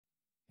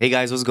Hey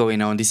guys, what's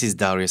going on? This is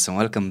Darius and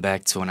welcome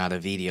back to another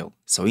video.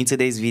 So in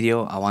today's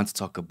video, I want to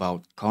talk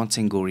about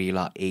Content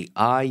Gorilla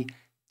AI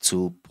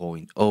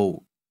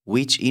 2.0,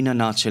 which in a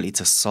nutshell, it's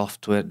a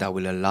software that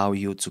will allow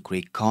you to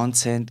create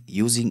content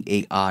using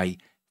AI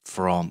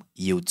from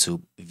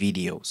YouTube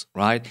videos,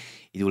 right?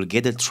 It will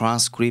get a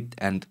transcript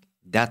and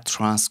that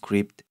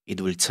transcript,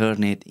 it will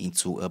turn it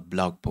into a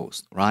blog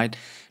post, right?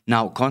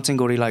 Now, Content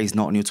Gorilla is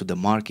not new to the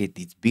market.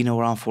 It's been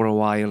around for a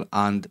while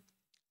and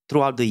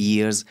throughout the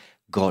years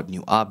got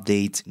new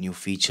updates, new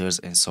features,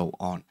 and so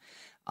on.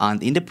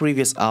 And in the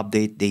previous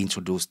update, they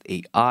introduced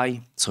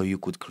AI, so you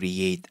could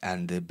create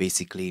and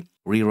basically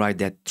rewrite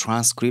that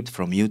transcript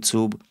from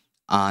YouTube.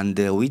 And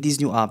with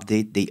this new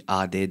update, they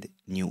added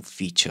new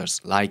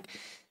features like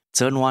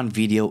turn one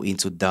video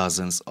into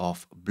dozens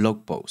of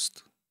blog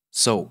posts.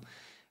 So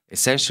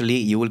essentially,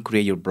 you will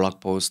create your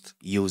blog post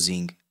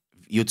using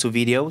YouTube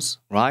videos,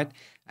 right?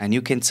 And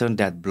you can turn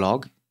that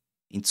blog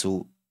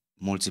into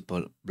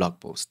multiple blog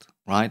posts,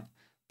 right?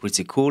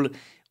 Pretty cool.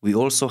 We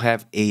also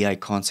have AI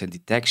content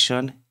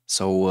detection.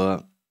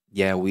 So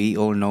yeah, we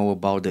all know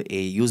about the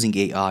using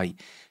AI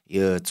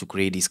to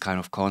create this kind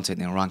of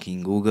content and ranking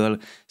in Google.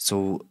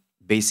 So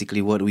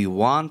basically what we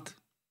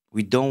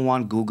don't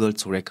want Google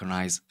to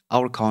recognize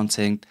our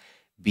content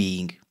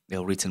being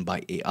written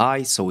by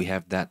AI. So we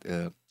have that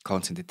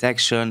content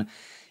detection.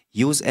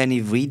 Use any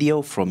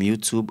video from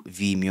YouTube,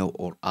 Vimeo,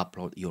 or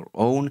upload your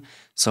own.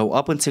 So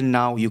up until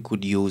now, you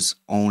could use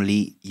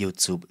only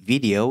YouTube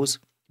videos,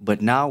 but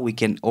now we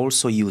can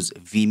also use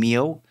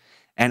Vimeo,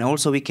 and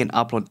also we can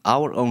upload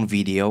our own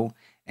video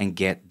and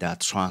get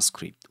that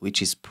transcript,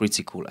 which is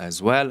pretty cool as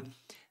well.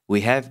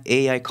 We have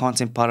AI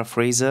content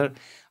paraphraser,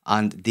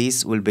 and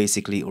this will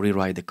basically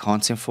rewrite the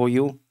content for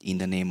you in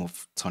the name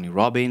of Tony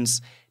Robbins,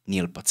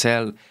 Neil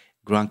Patel,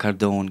 Grant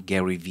Cardone,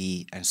 Gary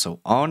Vee, and so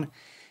on.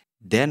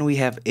 Then we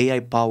have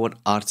AI-powered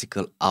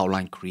article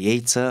outline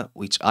creator,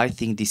 which I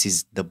think this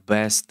is the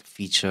best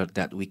feature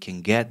that we can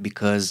get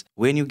because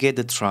when you get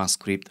the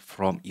transcript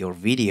from your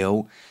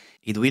video,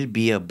 it will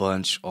be a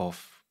bunch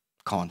of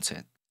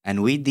content.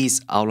 And with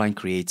this outline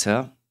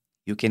creator,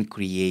 you can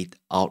create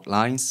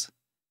outlines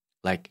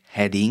like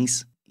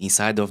headings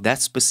inside of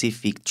that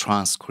specific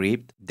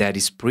transcript that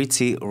is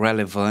pretty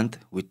relevant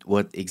with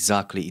what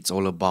exactly it's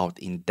all about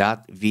in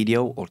that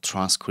video or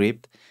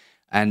transcript.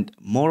 And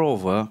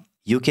moreover,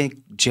 you can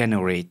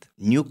generate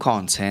new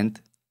content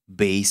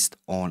based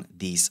on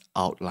these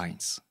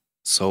outlines.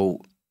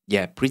 So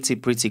yeah, pretty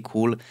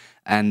cool.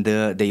 And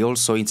they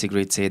also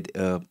integrated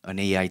an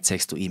AI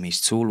text to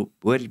image tool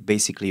where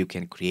basically you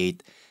can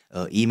create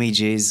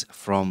images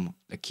from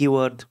a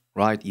keyword,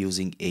 right,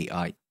 using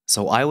AI.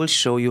 So I will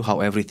show you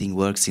how everything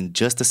works in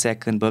just a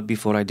second, but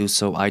before I do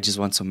so, I just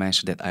want to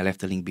mention that I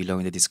left a link below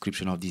in the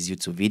description of this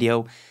YouTube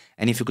video.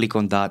 And if you click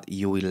on that,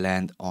 you will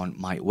land on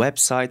my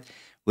website,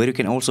 where you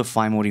can also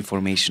find more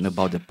information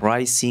about the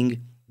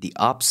pricing, the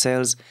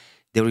upsells.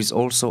 There is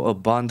also a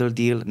bundle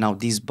deal. Now,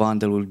 this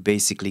bundle will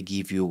basically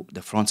give you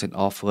the front-end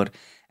offer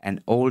and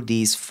all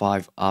these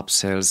 5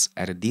 upsells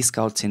at a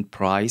discounted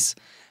price,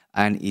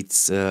 and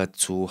it's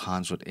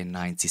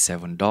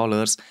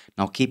 $297.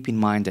 Now, keep in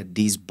mind that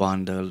this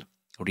bundle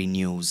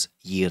renews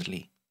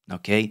yearly,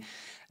 okay?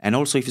 And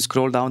also, if you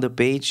scroll down the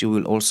page, you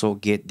will also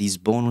get these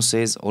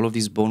bonuses. All of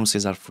these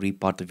bonuses are free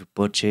part of your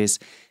purchase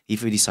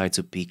if you decide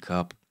to pick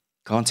up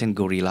Content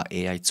Gorilla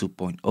AI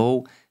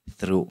 2.0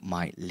 through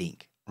my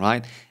link,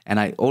 right? And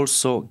I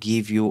also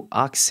give you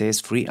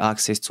free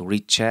access to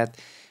Read Chat,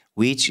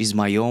 which is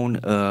my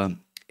own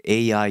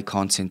AI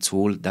content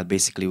tool that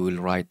basically will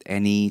write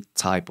any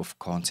type of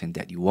content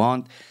that you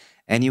want.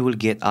 And you will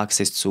get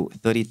access to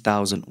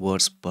 30,000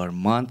 words per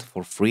month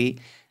for free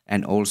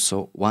and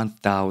also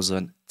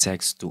 1,000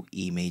 text to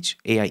image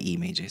AI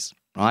images,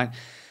 right?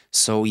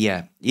 So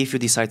yeah, if you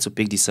decide to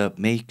pick this up,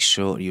 make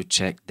sure you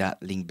check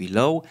that link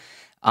below.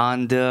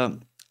 And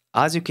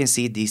as you can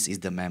see, this is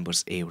the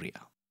members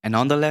area. And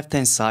on the left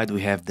hand side,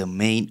 we have the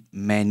main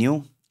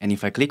menu. And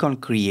if I click on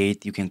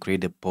create, you can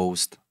create a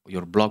post,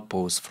 your blog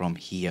post from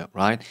here,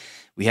 right?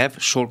 We have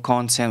short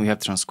content, we have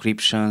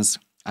transcriptions,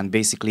 and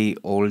basically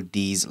all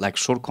these like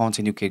short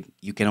content,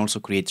 you can also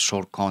create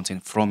short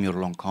content from your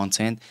long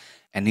content,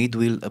 and it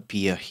will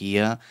appear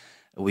here.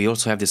 We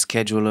also have the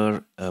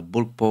scheduler,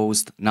 bulk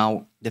post.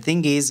 Now, the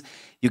thing is,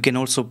 you can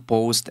also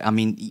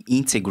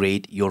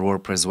integrate your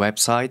WordPress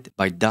website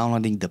by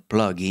downloading the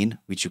plugin,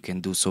 which you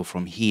can do so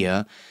from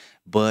here.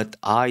 But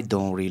I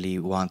don't really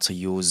want to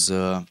use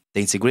the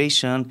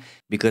integration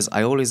because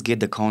I always get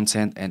the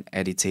content and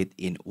edit it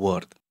in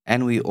Word.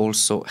 And we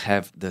also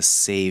have the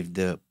save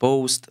the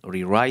post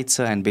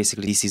rewriter, and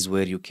basically this is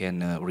where you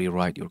can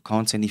rewrite your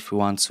content if you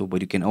want to,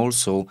 but you can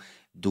also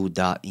do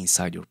that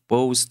inside your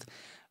post.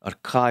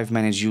 Archive,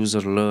 manage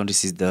user, learn,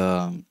 this is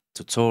the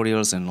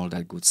tutorials and all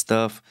that good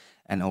stuff,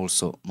 and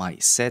also my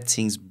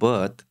settings.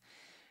 But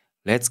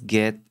let's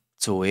get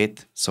to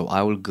it. So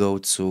I will go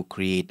to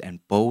create and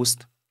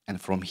post, and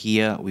from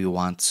here we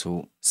want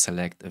to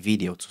select a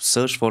video, to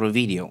search for a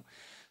video.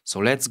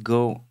 So let's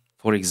go,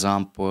 for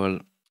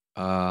example,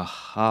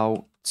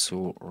 how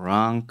to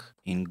rank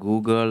in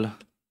Google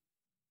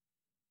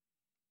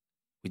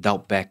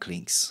without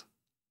backlinks.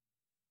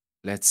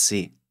 Let's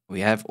see.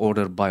 We have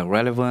order by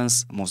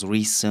relevance, most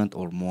recent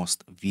or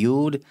most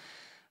viewed,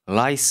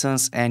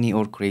 license, any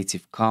or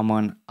Creative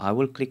Commons. I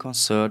will click on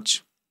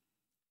search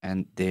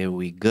and there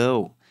we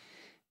go.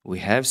 We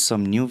have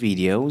some new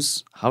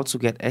videos, how to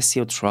get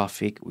SEO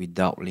traffic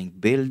without link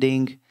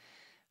building.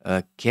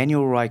 Can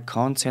you write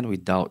content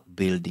without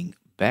building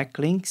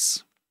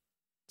backlinks?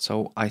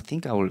 So I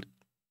think I will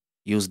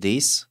use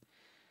this.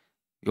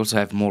 You also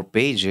have more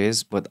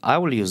pages, but I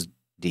will use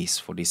this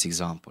for this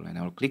example. And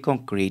I will click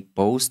on create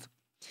post.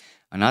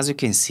 And as you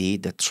can see,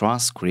 the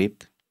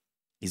transcript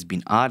is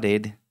being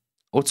added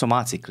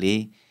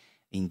automatically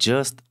in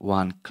just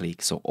one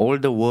click. So all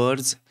the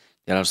words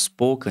that are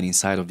spoken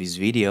inside of this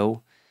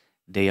video,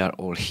 they are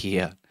all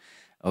here.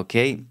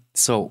 Okay,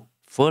 so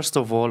first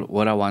of all,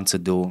 what I want to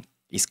do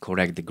is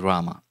correct the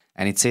grammar.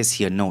 And it says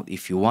here, note,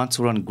 if you want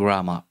to run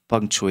grammar,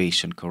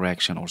 punctuation,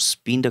 correction, or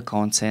spin the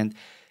content,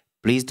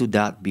 please do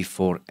that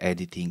before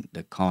editing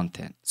the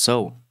content.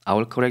 So I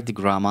will correct the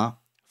grammar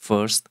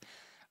first,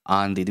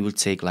 and it will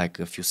take like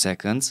a few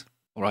seconds.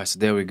 All right, so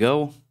there we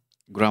go,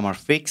 grammar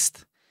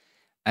fixed.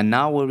 And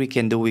now what we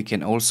can do, we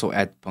can also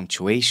add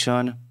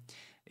punctuation.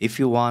 If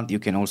you want, you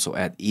can also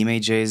add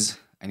images.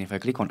 And if I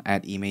click on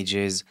add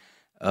images,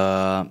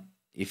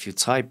 if you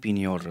type in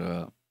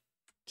your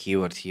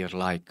keyword here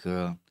like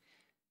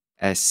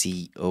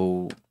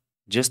SEO,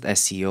 just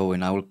SEO,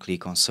 and I will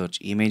click on search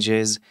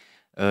images,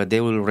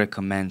 they will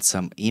recommend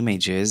some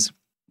images,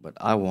 but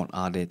I won't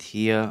add it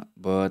here.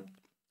 But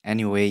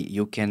anyway,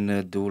 you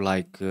can do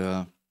like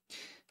a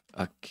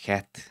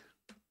cat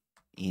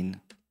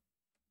in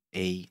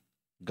a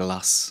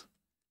glass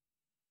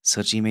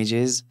search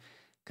images,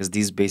 because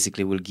this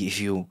basically will give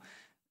you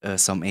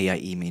some AI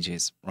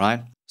images,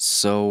 right?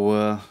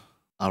 So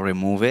I'll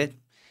remove it.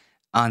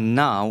 And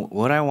now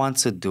what I want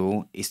to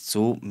do is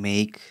to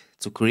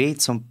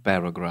create some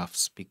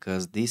paragraphs,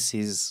 because this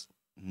is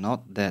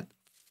not that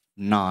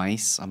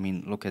nice. I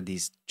mean, look at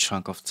this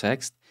chunk of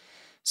text.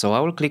 So I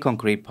will click on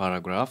create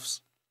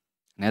paragraphs.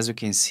 And as you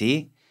can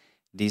see,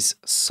 this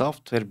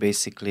software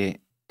basically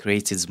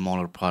created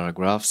smaller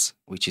paragraphs,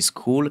 which is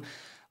cool.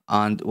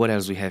 And what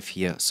else we have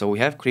here? So we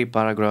have create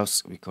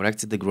paragraphs, we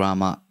corrected the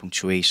grammar,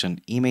 punctuation,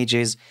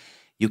 images.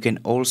 You can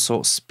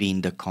also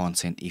spin the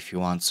content if you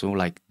want to,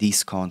 like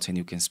this content,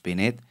 you can spin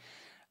it.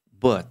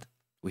 But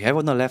we have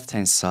on the left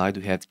hand side,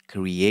 we have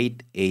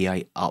create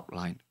AI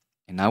outline.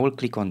 And I will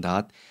click on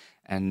that.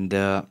 And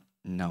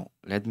no,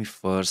 let me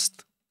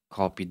first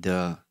copy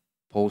the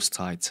post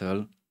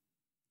title.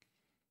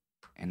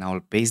 And I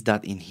will paste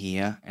that in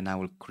here, and I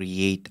will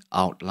create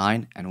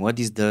outline. And what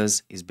this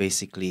does is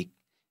basically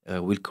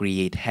will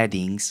create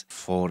headings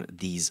for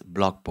these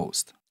blog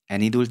posts.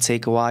 And it will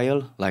take a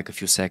while, like a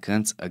few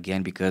seconds,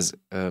 again, because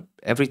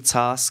every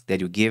task that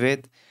you give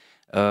it,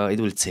 it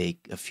will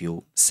take a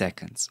few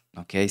seconds.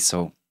 Okay,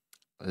 so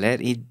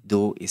let it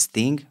do its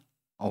thing.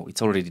 Oh,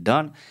 it's already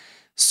done.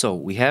 So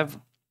we have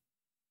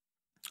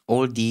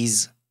all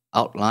these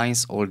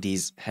outlines, all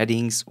these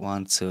headings,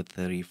 1, 2,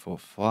 3, 4,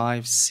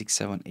 5, 6,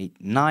 7, 8,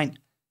 9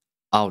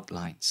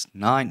 outlines,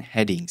 9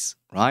 headings,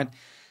 right?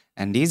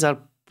 And these are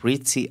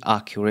pretty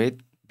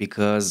accurate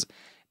because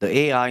the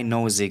AI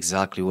knows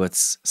exactly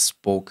what's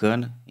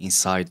spoken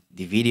inside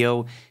the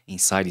video,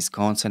 inside this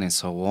content, and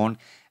so on,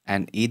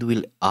 and it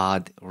will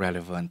add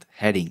relevant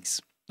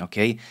headings.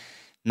 Okay,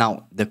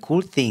 now the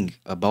cool thing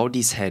about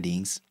these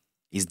headings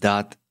is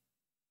that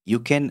you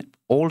can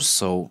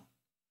also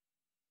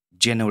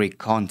generate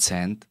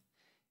content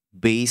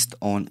based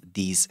on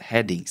these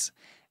headings.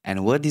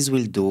 And what this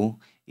will do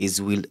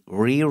is will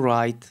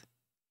rewrite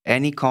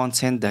any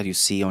content that you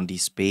see on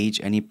this page,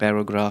 any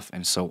paragraph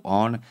and so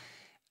on,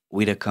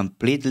 with a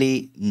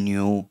completely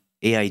new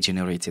AI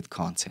generated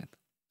content.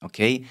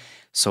 Okay,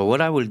 so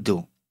what I will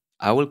do,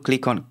 I will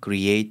click on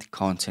create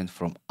content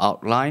from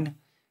outline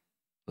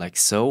like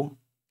so,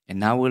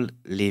 and I will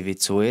leave it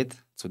to it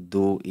to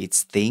do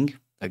its thing.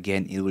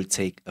 Again, it will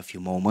take a few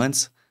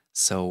moments.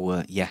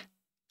 So yeah.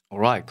 All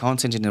right,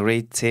 content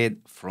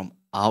generated from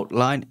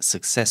outline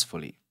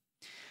successfully.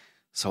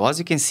 So as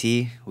you can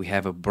see, we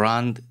have a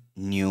brand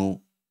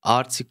new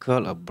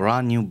article, a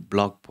brand new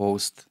blog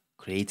post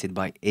created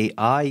by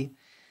AI,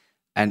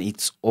 and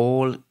it's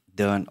all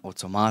done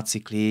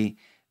automatically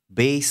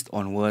based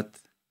on what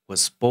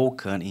was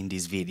spoken in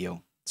this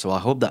video. So I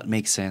hope that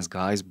makes sense,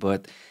 guys,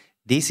 but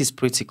this is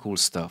pretty cool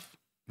stuff,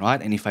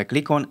 right? And if I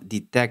click on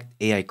detect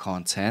AI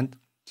content,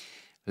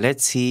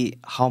 let's see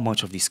how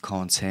much of this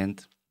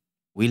content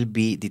will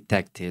be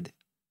detected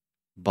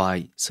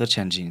by search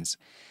engines.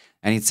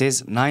 And it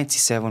says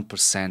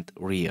 97%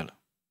 real.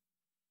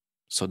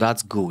 So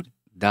that's good.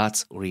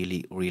 That's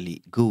really,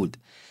 really good.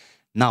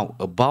 Now,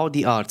 about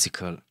the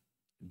article,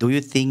 do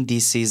you think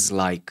this is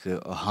like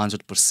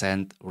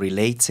 100%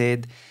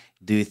 related?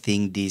 Do you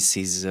think this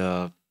is,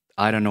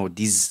 I don't know,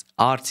 this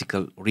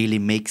article really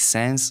makes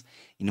sense?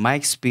 In my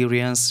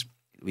experience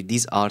with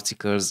these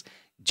articles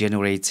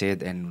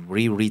generated and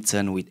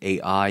rewritten with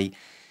AI,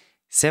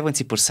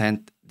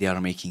 70% they are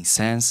making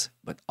sense,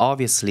 but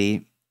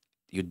obviously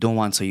you don't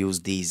want to use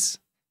these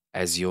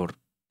as your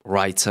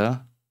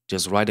writer.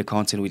 Just write the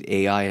content with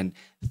AI and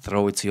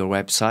throw it to your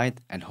website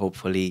and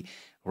hopefully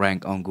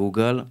rank on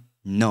Google.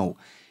 No,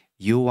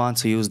 you want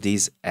to use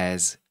these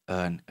as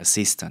an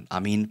assistant. I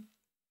mean,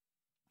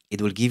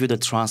 it will give you the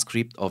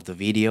transcript of the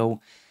video.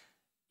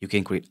 You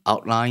can create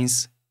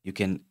outlines. You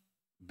can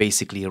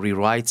basically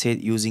rewrite it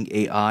using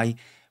AI.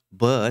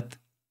 But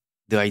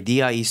the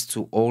idea is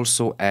to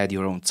also add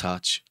your own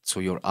touch to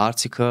your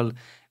article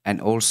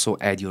and also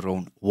add your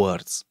own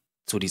words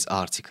to this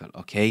article.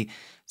 Okay.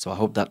 So I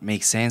hope that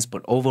makes sense.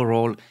 But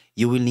overall,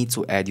 you will need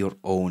to add your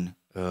own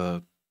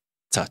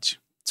touch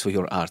to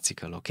your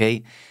article.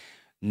 Okay.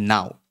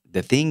 Now,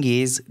 the thing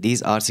is,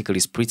 this article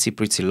is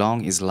pretty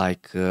long. It's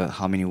like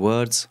how many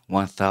words?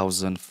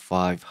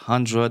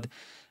 1,500,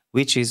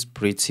 which is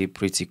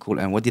pretty cool.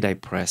 And what did I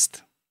press?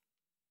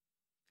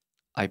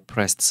 I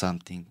pressed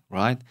something,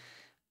 right?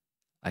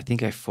 I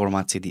think I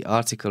formatted the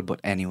article, but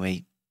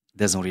anyway,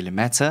 doesn't really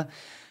matter.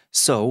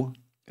 So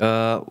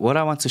what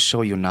I want to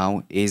show you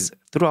now is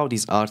throughout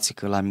this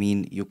article, I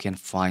mean, you can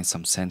find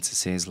some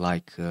sentences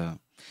like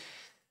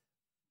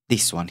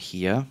this one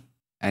here,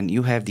 and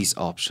you have these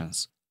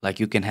options. Like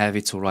you can have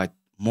it to write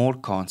more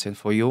content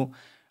for you,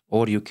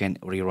 or you can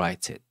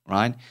rewrite it,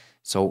 right?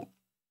 So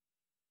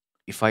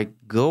if I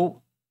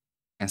go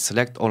and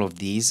select all of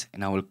these,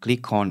 and I will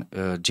click on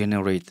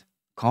generate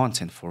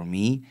content for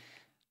me,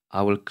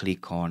 I will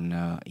click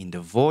on in the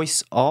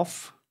voice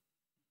of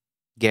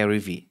Gary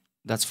V.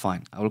 That's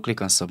fine. I will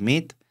click on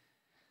submit.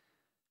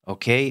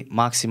 Okay,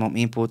 maximum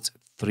input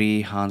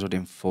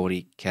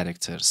 340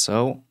 characters.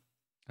 So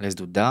let's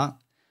do that.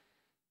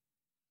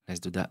 Let's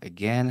do that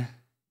again.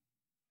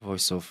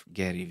 Voice of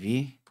Gary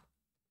V.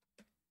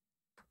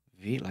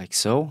 V, like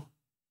so.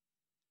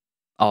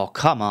 Oh,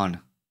 come on.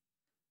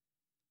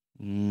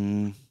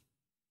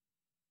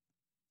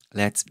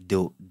 Let's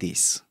do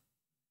this.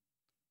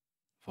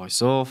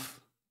 Voice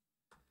of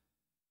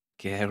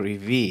Gary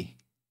V.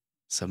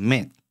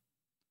 Submit.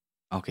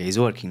 Okay, it's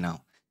working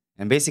now.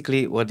 And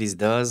basically what this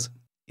does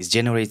is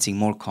generating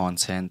more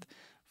content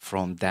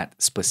from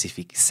that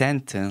specific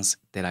sentence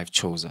that I've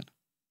chosen.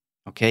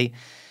 Okay,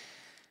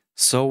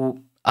 so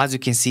as you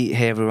can see,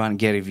 hey everyone,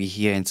 Gary V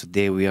here, and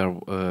today we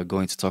are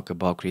going to talk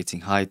about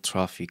creating high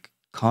traffic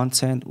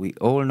content. We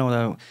all know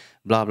that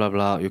blah blah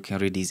blah, you can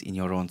read this in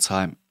your own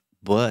time,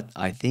 but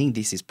I think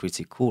this is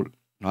pretty cool,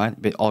 right?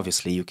 But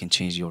obviously you can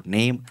change your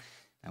name.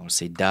 I will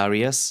say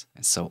Darius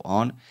and so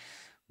on.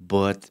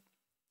 But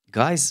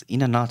guys,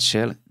 in a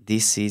nutshell,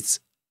 this is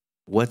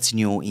what's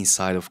new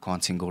inside of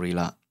Content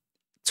Gorilla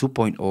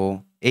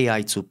 2.0,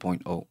 AI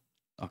 2.0.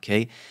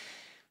 Okay,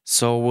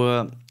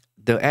 so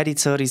the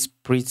editor is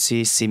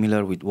pretty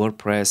similar with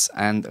WordPress.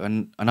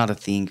 And another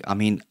thing, I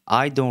mean,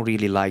 I don't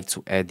really like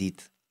to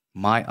edit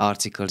my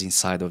articles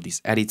inside of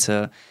this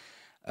editor.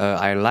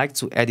 I like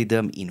to edit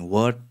them in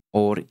Word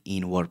or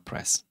in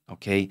WordPress.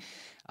 Okay,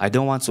 I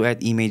don't want to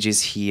add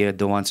images here,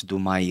 don't want to do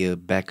my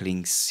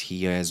backlinks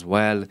here as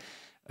well,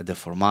 the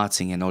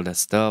formatting and all that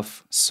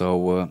stuff.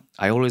 So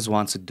I always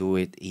want to do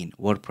it in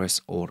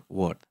WordPress or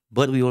Word.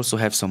 But we also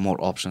have some more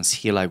options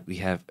here, like we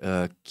have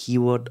a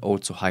keyword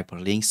auto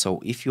hyperlink. So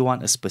if you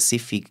want a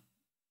specific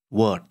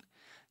word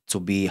to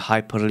be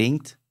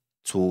hyperlinked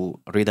to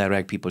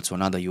redirect people to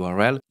another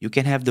URL, you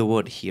can have the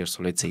word here.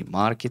 So let's say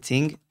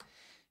marketing,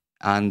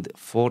 and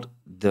for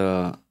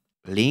the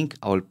link,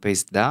 I will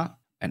paste that,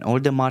 and all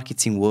the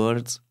marketing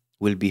words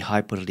will be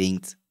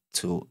hyperlinked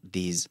to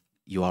this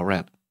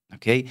URL.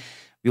 Okay,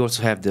 we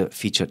also have the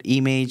featured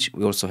image.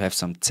 We also have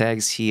some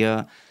tags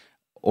here.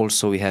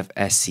 Also, we have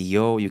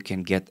SEO. You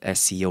can get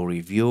SEO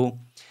review.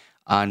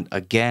 And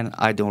again,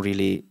 I don't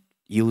really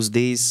use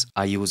this.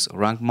 I use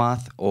Rank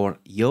Math or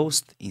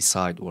Yoast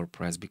inside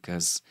WordPress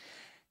because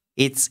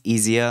it's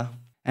easier.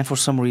 And for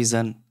some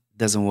reason,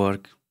 doesn't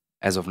work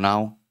as of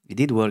now. It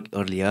did work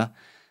earlier.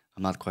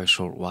 I'm not quite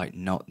sure why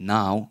not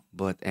now.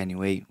 But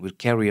anyway, we'll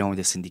carry on with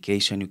the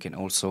syndication. You can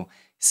also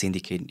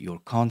syndicate your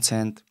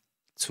content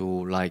to,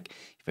 like,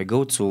 if I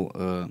go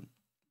to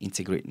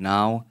integrate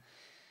now,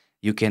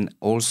 you can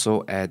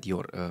also add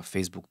your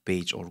Facebook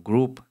page or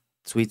group,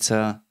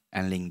 Twitter,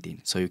 and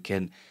LinkedIn. So you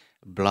can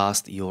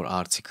blast your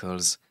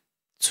articles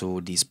to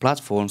these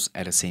platforms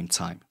at the same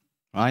time,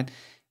 right?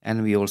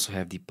 And we also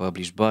have the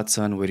publish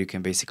button where you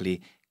can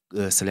basically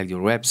select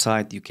your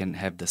website. You can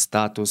have the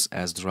status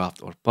as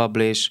draft or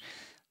publish,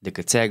 the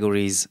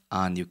categories,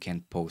 and you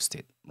can post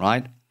it,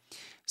 right?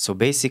 So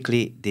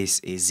basically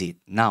this is it.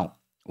 Now,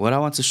 what I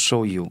want to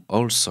show you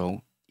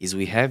also is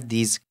we have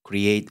this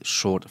create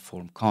short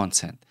form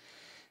content.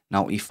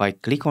 Now, if I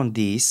click on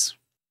this,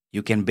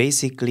 you can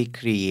basically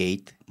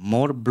create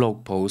more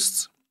blog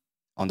posts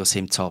on the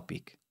same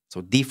topic.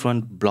 So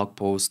different blog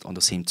posts on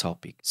the same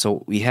topic.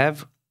 So we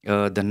have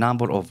the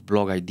number of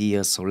blog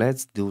ideas. So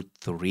let's do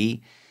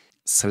 3.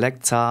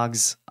 Select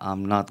tags.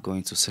 I'm not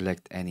going to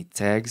select any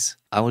tags.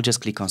 I will just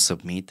click on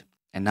submit.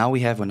 And now we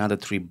have another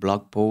 3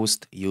 blog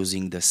posts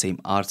using the same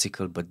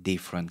article but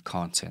different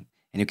content.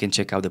 and you can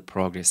check out the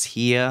progress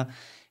here.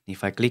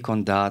 If I click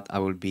on that, I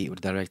will be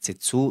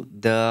redirected to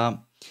the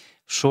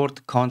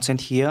short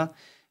content here.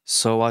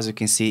 So as you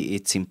can see,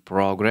 it's in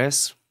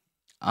progress,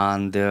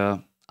 and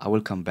I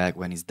will come back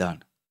when it's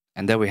done.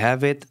 And there we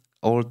have it.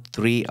 All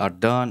three are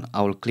done.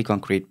 I will click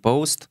on create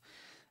post,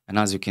 and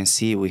as you can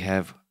see, we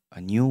have a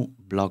new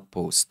blog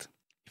post.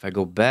 If I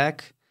go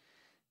back,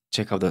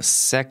 check out the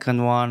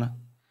second one.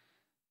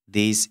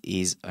 This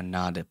is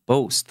another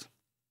post,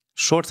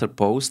 shorter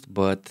post,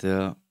 but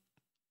yeah,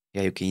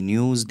 you can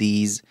use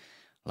these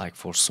like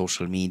for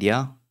social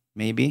media,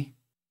 maybe.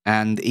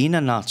 And in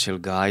a nutshell,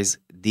 guys,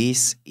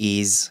 this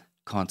is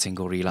Content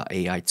Gorilla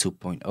AI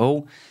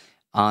 2.0.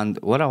 And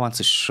what I want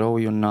to show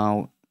you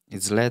now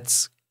is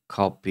let's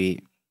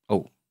copy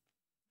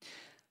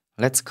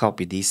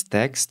this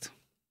text.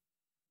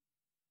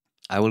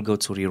 I will go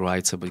to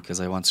rewriter because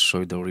I want to show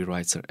you the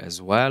rewriter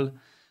as well.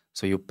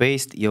 So you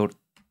paste your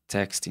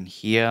text in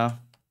here.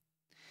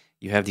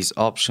 You have these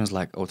options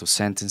like auto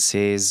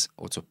sentences,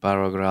 auto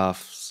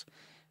paragraphs,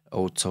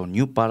 auto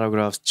new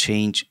paragraphs,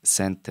 change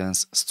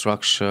sentence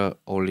structure,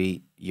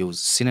 only use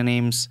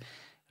synonyms,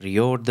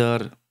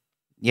 reorder.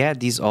 Yeah,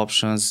 these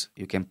options,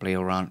 you can play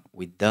around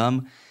with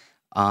them.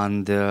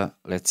 And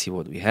let's see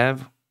what we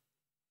have.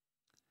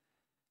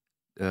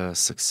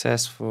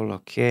 Successful,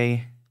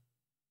 okay.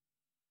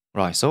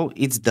 Right, so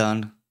it's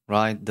done,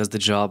 right? Does the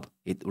job.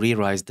 It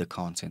rewrites the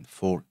content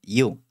for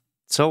you.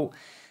 So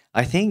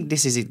I think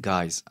this is it,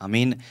 guys. I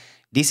mean,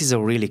 this is a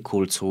really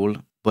cool tool.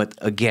 But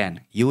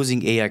again,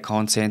 using AI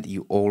content,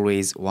 you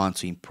always want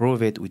to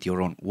improve it with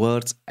your own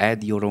words,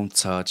 add your own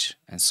touch,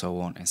 and so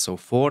on and so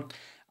forth.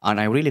 And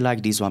I really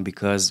like this one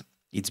because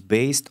it's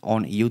based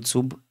on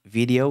YouTube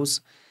videos.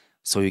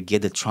 So you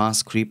get the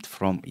transcript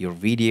from your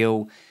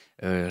video,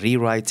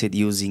 rewrite it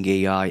using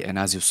AI. And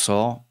as you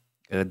saw,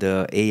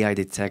 the AI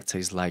detector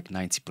is like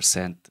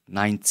 90%,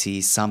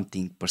 90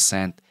 something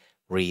percent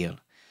real.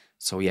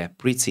 So yeah,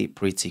 pretty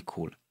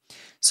cool.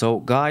 So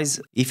guys,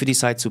 if you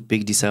decide to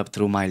pick this up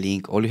through my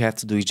link, all you have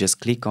to do is just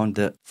click on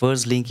the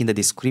first link in the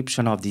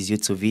description of this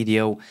YouTube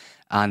video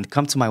and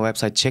come to my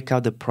website, check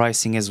out the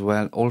pricing as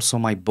well. Also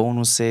my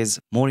bonuses,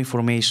 more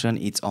information,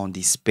 it's on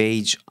this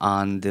page.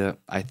 And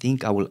I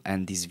think I will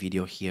end this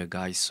video here,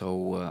 guys.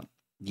 So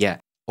yeah,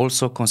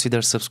 also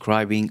consider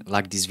subscribing,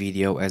 like this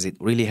video, as it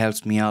really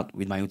helps me out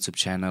with my YouTube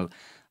channel.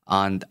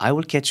 And I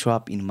will catch you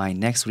up in my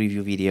next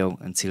review video.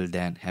 Until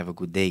then, have a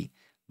good day.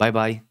 Bye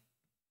bye.